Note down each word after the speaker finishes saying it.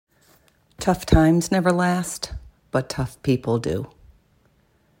Tough times never last, but tough people do.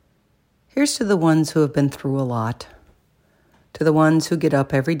 Here's to the ones who have been through a lot, to the ones who get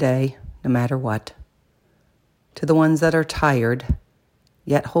up every day, no matter what, to the ones that are tired,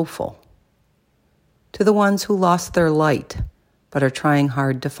 yet hopeful, to the ones who lost their light, but are trying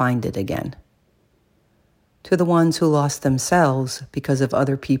hard to find it again, to the ones who lost themselves because of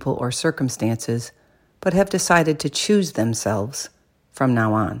other people or circumstances, but have decided to choose themselves from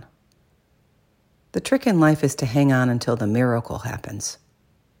now on. The trick in life is to hang on until the miracle happens.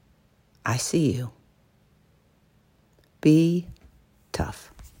 I see you. Be tough.